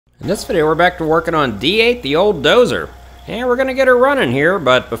In this video, we're back to working on D8, the old dozer. And we're gonna get her running here,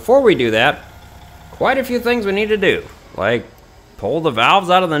 but before we do that, quite a few things we need to do. Like, pull the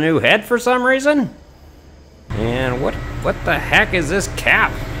valves out of the new head for some reason? And what the heck is this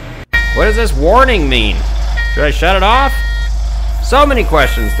cap? What does this warning mean? Should I shut it off? So many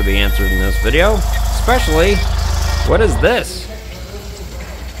questions to be answered in this video, especially, what is this?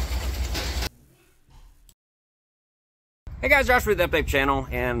 Hey guys, Josh with the Update channel,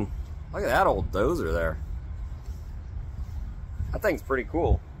 and look at that old dozer there. That thing's pretty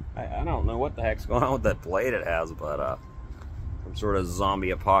cool. I don't know what the heck's going on with that blade it has, but some sort of zombie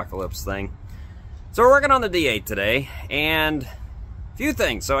apocalypse thing. So we're working on the D8 today, and a few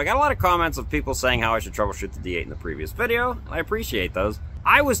things. So I got a lot of comments of people saying how I should troubleshoot the D8 in the previous video, and I appreciate those.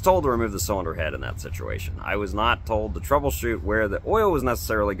 I was told to remove the cylinder head in that situation. I was not told to troubleshoot where the oil was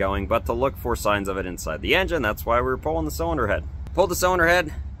necessarily going, but to look for signs of it inside the engine. That's why we were pulling the cylinder head. Pulled the cylinder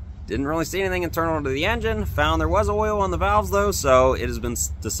head, didn't really see anything internal to the engine. Found there was oil on the valves though, so it has been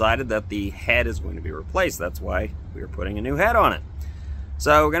decided that the head is going to be replaced. That's why we are putting a new head on it.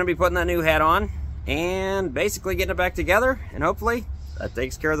 So we're going to be putting that new head on and basically getting it back together, and hopefully that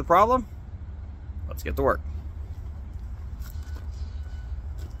takes care of the problem. Let's get to work.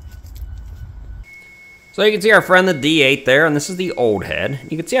 So you can see our friend the D8 there, and this is the old head.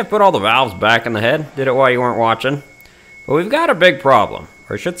 You can see I put all the valves back in the head. Did it while you weren't watching. But we've got a big problem,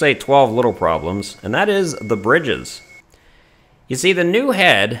 or I should say 12 little problems, and that is the bridges. You see, the new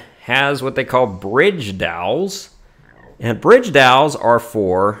head has what they call bridge dowels, and bridge dowels are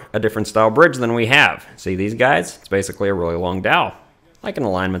for a different style bridge than we have. See these guys? It's basically a really long dowel, like an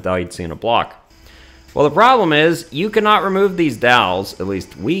alignment dowel you'd see in a block. Well, the problem is you cannot remove these dowels, at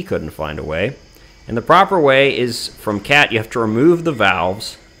least we couldn't find a way. And the proper way is from CAT, you have to remove the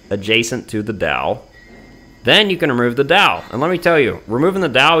valves adjacent to the dowel. Then you can remove the dowel. And let me tell you, removing the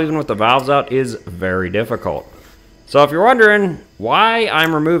dowel even with the valves out is very difficult. So if you're wondering why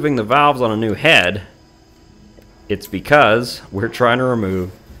I'm removing the valves on a new head, it's because we're trying to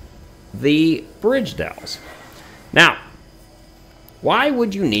remove the bridge dowels. Now, why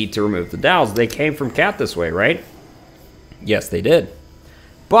would you need to remove the dowels? They came from CAT this way, right? Yes, they did.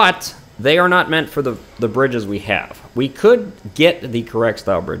 But they are not meant for the bridges we have. We could get the correct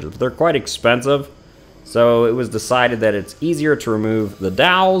style bridges, but they're quite expensive. So it was decided that it's easier to remove the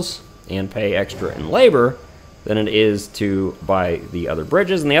dowels and pay extra in labor than it is to buy the other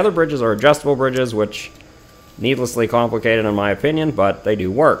bridges. And the other bridges are adjustable bridges, which needlessly complicated in my opinion, but they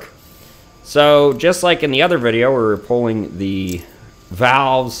do work. So just like in the other video, we were pulling the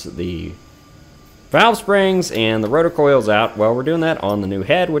valves, the valve springs, and the rotor coils out. Well, we're doing that on the new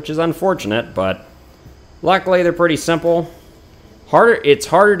head, which is unfortunate, but luckily they're pretty simple. It's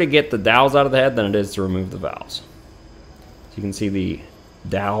harder to get the dowels out of the head than it is to remove the valves. So you can see the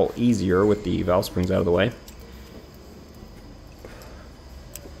dowel easier with the valve springs out of the way.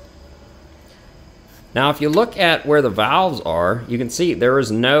 Now, if you look at where the valves are, you can see there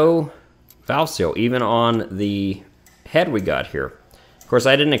is no valve seal, even on the head we got here. Of course,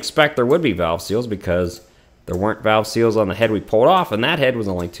 I didn't expect there would be valve seals because there weren't valve seals on the head we pulled off, and that head was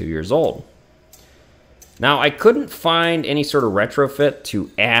only 2 years old. Now, I couldn't find any sort of retrofit to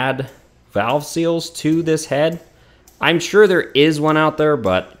add valve seals to this head. I'm sure there is one out there,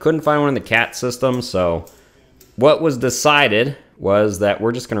 but couldn't find one in the CAT system, so what was decided was that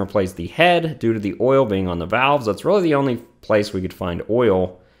we're just going to replace the head due to the oil being on the valves. That's really the only place we could find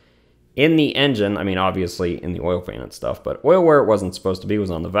oil in the engine. I mean, obviously in the oil pan and stuff, but oil where it wasn't supposed to be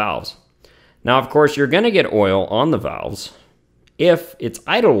was on the valves. Now, of course, you're going to get oil on the valves if it's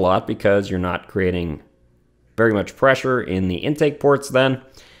idle a lot because you're not creating very much pressure in the intake ports then.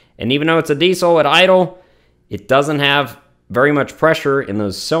 And even though it's a diesel at idle, it doesn't have very much pressure in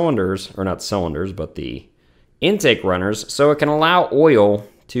those cylinders, or not cylinders, but the intake runners, so it can allow oil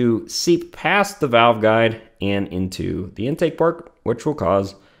to seep past the valve guide and into the intake port, which will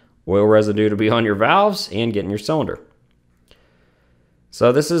cause oil residue to be on your valves and get in your cylinder.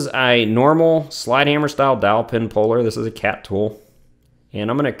 So this is a normal slide hammer style dowel pin puller. This is a CAT tool, and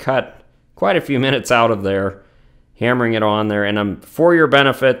I'm going to cut quite a few minutes out of there, hammering it on there, and I'm, for your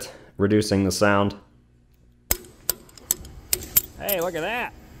benefit, reducing the sound. Hey, look at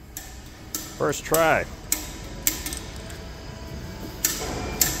that. First try.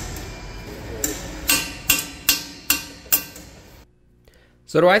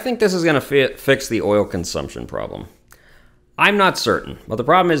 So do I think this is going to fix the oil consumption problem? I'm not certain. But the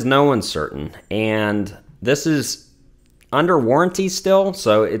problem is no one's certain. And this is under warranty still,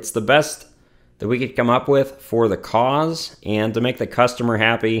 so it's the best that we could come up with for the cause and to make the customer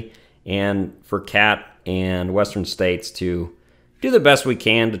happy and for CAT and Western states to do the best we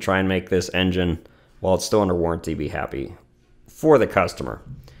can to try and make this engine, while it's still under warranty, be happy for the customer.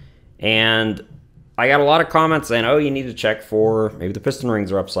 And I got a lot of comments saying, oh, you need to check for maybe the piston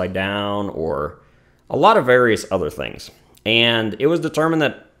rings are upside down or a lot of various other things. And it was determined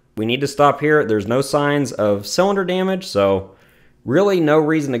that we need to stop here. There's no signs of cylinder damage, so really no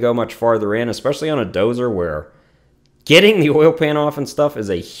reason to go much farther in, especially on a Dozer where getting the oil pan off and stuff is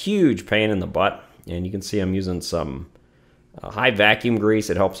a huge pain in the butt. And you can see I'm using some high vacuum grease.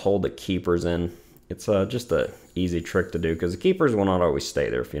 It helps hold the keepers in. It's just an easy trick to do because the keepers will not always stay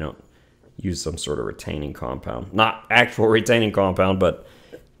there if you don't use some sort of retaining compound. Not actual retaining compound, but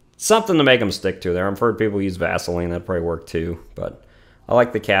something to make them stick to there. I've heard people use Vaseline. That'd probably work too, but I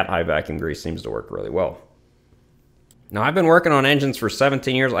like the Cat high vacuum grease. Seems to work really well. Now, I've been working on engines for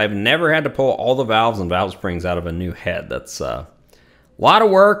 17 years. I've never had to pull all the valves and valve springs out of a new head. That's a lot of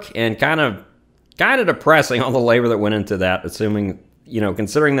work and kind of depressing, all the labor that went into that, assuming,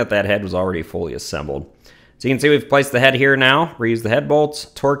 considering that head was already fully assembled. So you can see we've placed the head here now, reused the head bolts,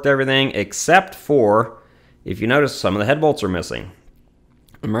 torqued everything, except for, if you notice, some of the head bolts are missing.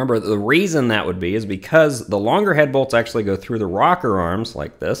 Remember, the reason that would be is because the longer head bolts actually go through the rocker arms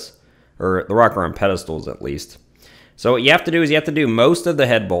like this, or the rocker arm pedestals at least. So what you have to do is you have to do most of the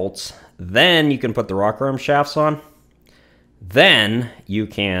head bolts, then you can put the rocker arm shafts on, then you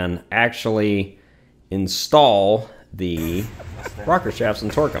can actually install the rocker shafts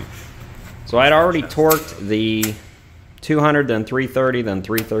and torque them. So I'd already torqued the 200, then 330, then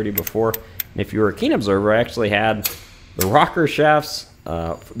 330 before. And if you were a keen observer, I actually had the rocker shafts,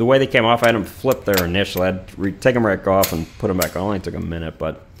 the way they came off, I had them flipped there initially. I had to take them right off and put them back on. It only took a minute,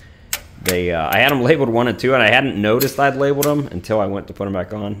 but I had them labeled 1 and 2, and I hadn't noticed I'd labeled them until I went to put them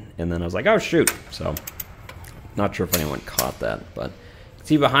back on, and then I was like, oh shoot. So, not sure if anyone caught that, but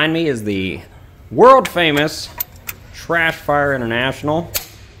see behind me is the world famous Trash Fire International,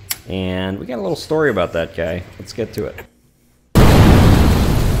 and we got a little story about that guy. Let's get to it.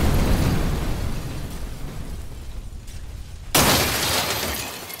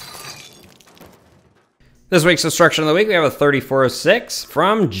 This week's Destruction of the Week, we have a 3406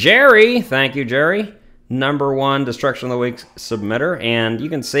 from Jerry. Thank you, Jerry. #1 Destruction of the Week submitter. And you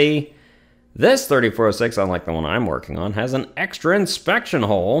can see this 3406, unlike the one I'm working on, has an extra inspection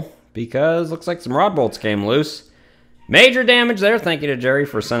hole because looks like some rod bolts came loose. Major damage there. Thank you to Jerry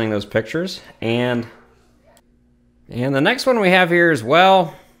for sending those pictures. And the next one we have here as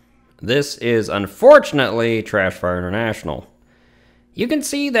well, this is unfortunately Trash Fire International. You can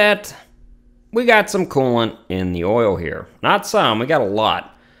see that we got some coolant in the oil here. Not some, we got a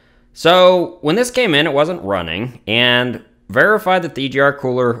lot. So when this came in, it wasn't running, and verified that the EGR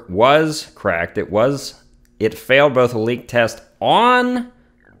cooler was cracked. It failed both a leak test on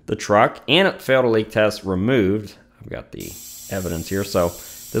the truck, and it failed a leak test removed. I've got the evidence here. So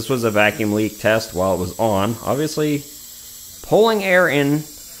this was a vacuum leak test while it was on. Obviously, pulling air in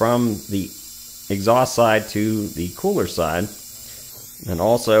from the exhaust side to the cooler side. And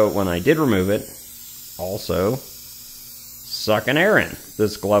also, when I did remove it, also sucking air in.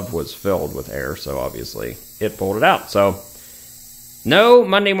 This glove was filled with air, so obviously it pulled it out. So, no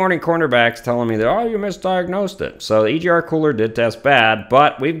Monday morning cornerbacks telling me that, oh, you misdiagnosed it. So the EGR cooler did test bad,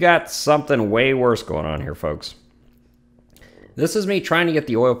 but we've got something way worse going on here, folks. This is me trying to get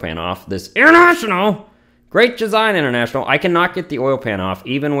the oil pan off. This International, Great Design International, I cannot get the oil pan off,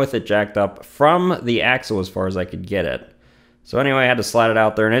 even with it jacked up from the axle as far as I could get it. So anyway, I had to slide it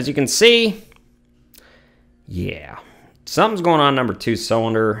out there, and as you can see, yeah, something's going on #2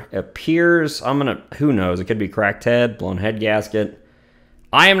 cylinder. It appears, who knows, it could be cracked head, blown head gasket.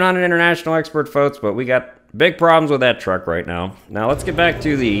 I am not an International expert, folks, but we got big problems with that truck right now. Now let's get back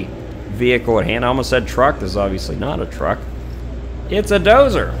to the vehicle at hand. I almost said truck. This is obviously not a truck. It's a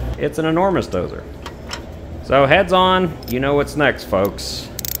Dozer. It's an enormous Dozer. So heads on, you know what's next, folks.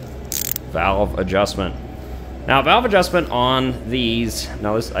 Valve adjustment. Now, valve adjustment on these,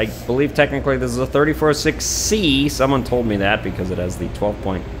 now this, I believe technically this is a 3406C. Someone told me that because it has the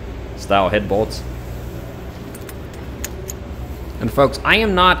 12-point style head bolts. And folks, I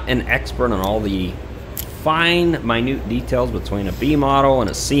am not an expert on all the fine, minute details between a B model and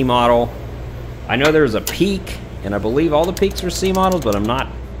a C model. I know there's a peak, and I believe all the peaks are C models, but I'm not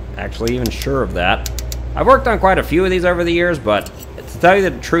actually even sure of that. I've worked on quite a few of these over the years, but to tell you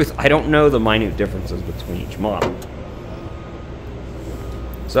the truth, I don't know the minute differences between each model.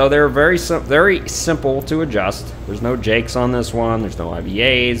 So they're very simple to adjust. There's no jakes on this one. There's no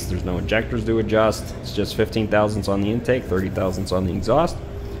IVAs. There's no injectors to adjust. It's just 15 thousandths on the intake, 30 thousandths on the exhaust,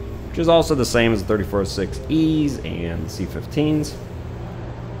 which is also the same as the 3406Es and the C15s.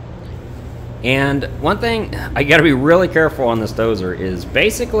 And one thing I gotta be really careful on this dozer is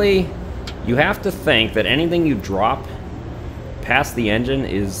basically you have to think that anything you drop past the engine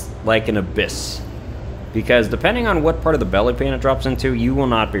is like an abyss. Because depending on what part of the belly pan it drops into, you will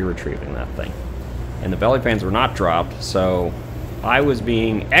not be retrieving that thing. And the belly pans were not dropped, so I was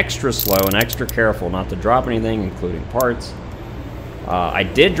being extra slow and extra careful not to drop anything, including parts. I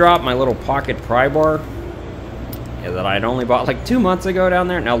did drop my little pocket pry bar that I had only bought like 2 months ago down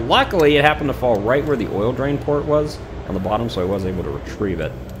there. Now, luckily, it happened to fall right where the oil drain port was on the bottom, so I was able to retrieve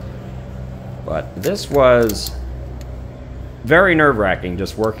it. But this was very nerve-wracking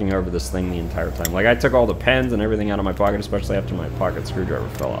just working over this thing the entire time. Like, I took all the pens and everything out of my pocket, especially after my pocket screwdriver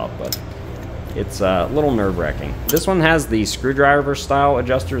fell out, but it's a little nerve-wracking. This one has the screwdriver-style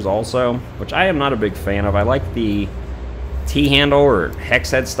adjusters also, which I am not a big fan of. I like the T-handle or hex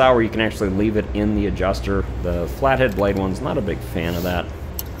head style where you can actually leave it in the adjuster. The flathead blade one's not a big fan of that.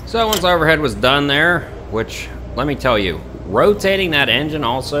 So once overhead was done there, which, let me tell you, rotating that engine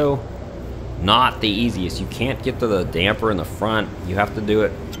also not the easiest. You can't get to the damper in the front. You have to do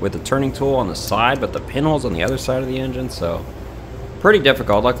it with the turning tool on the side, but the pinhole's on the other side of the engine, so pretty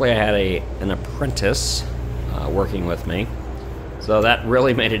difficult. Luckily I had an apprentice working with me, so that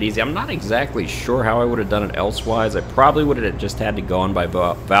really made it easy. I'm not exactly sure how I would have done it elsewise. I probably would have just had to go on by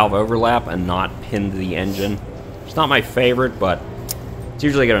valve overlap and not pin the engine. It's not my favorite, but it's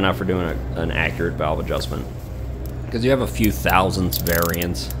usually good enough for doing an accurate valve adjustment. Because you have a few thousandths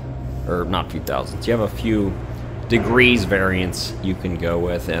variance, or not a few thousandths, you have a few degrees variance you can go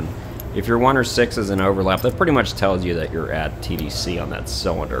with, and if your 1 or 6 is in overlap, that pretty much tells you that you're at TDC on that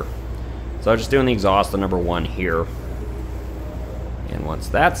cylinder. So I'm just doing the exhaust on number 1 here. And once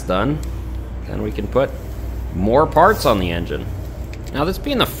that's done, then we can put more parts on the engine. Now, this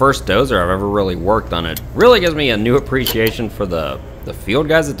being the first dozer I've ever really worked on, it really gives me a new appreciation for the field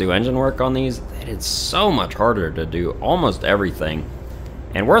guys that do engine work on these. It's so much harder to do almost everything.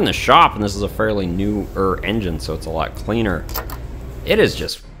 And we're in the shop, and this is a fairly newer engine, so it's a lot cleaner. It is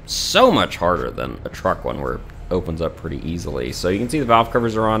just so much harder than a truck one where it opens up pretty easily. So you can see the valve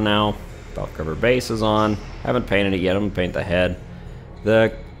covers are on now. Valve cover base is on. I haven't painted it yet. I'm gonna paint the head.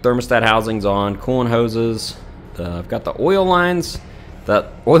 The thermostat housing's on. Coolant hoses. I've got the oil lines. The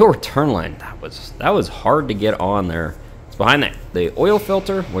oil return line, that was hard to get on there. It's behind the oil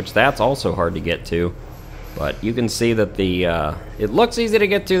filter, which that's also hard to get to. But you can see that it looks easy to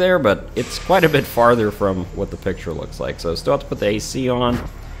get to there, but it's quite a bit farther from what the picture looks like. So still have to put the AC on,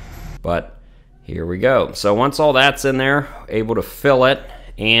 but here we go. So once all that's in there, able to fill it,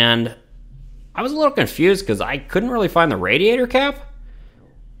 and I was a little confused because I couldn't really find the radiator cap.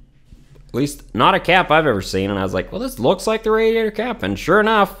 At least not a cap I've ever seen, and I was like, well, this looks like the radiator cap, and sure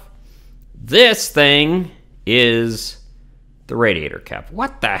enough, this thing is the radiator cap.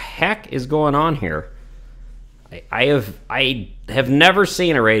 What the heck is going on here? I have never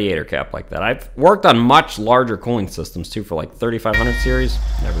seen a radiator cap like that. I've worked on much larger cooling systems too, for like 3500 series.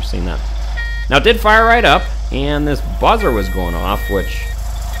 Never seen that. Now it did fire right up, and this buzzer was going off, which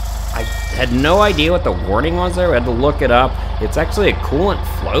I had no idea what the warning was there. I had to look it up. It's actually a coolant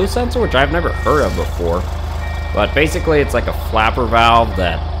flow sensor, which I've never heard of before. But basically it's like a flapper valve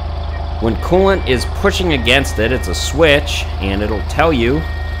that when coolant is pushing against it, it's a switch, and it'll tell you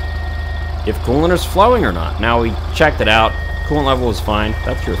if coolant is flowing or not. Now, we checked it out. Coolant level is fine.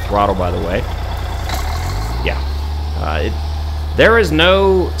 That's your throttle, by the way. Yeah. There is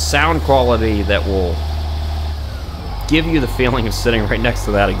no sound quality that will give you the feeling of sitting right next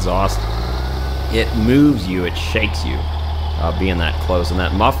to that exhaust. It moves you. It shakes you being that close. And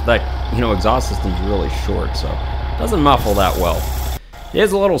that exhaust system's really short, so it doesn't muffle that well. It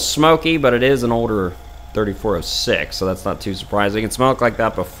is a little smoky, but it is an older 3406, so that's not too surprising. It smelled like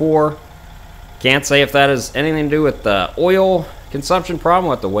that before. Can't say if that has anything to do with the oil consumption problem.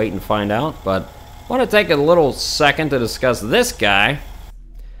 We'll have to wait and find out. But I want to take a little second to discuss this guy.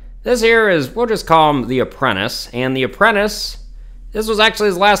 This here is, we'll just call him the apprentice. And the apprentice, this was actually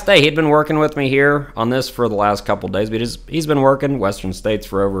his last day. He'd been working with me here on this for the last couple days. But he's been working Western States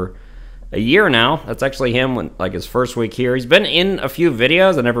for over a year now. That's actually him, like his first week here. He's been in a few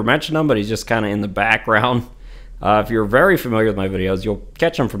videos. I never mentioned him, but he's just kind of in the background. If you're very familiar with my videos, you'll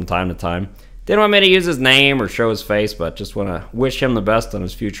catch him from time to time. Didn't want me to use his name or show his face, but just want to wish him the best on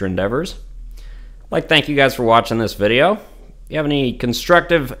his future endeavors. I'd like to thank you guys for watching this video. If you have any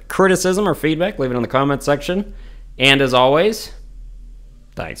constructive criticism or feedback, leave it in the comment section. And as always,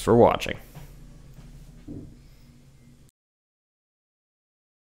 thanks for watching.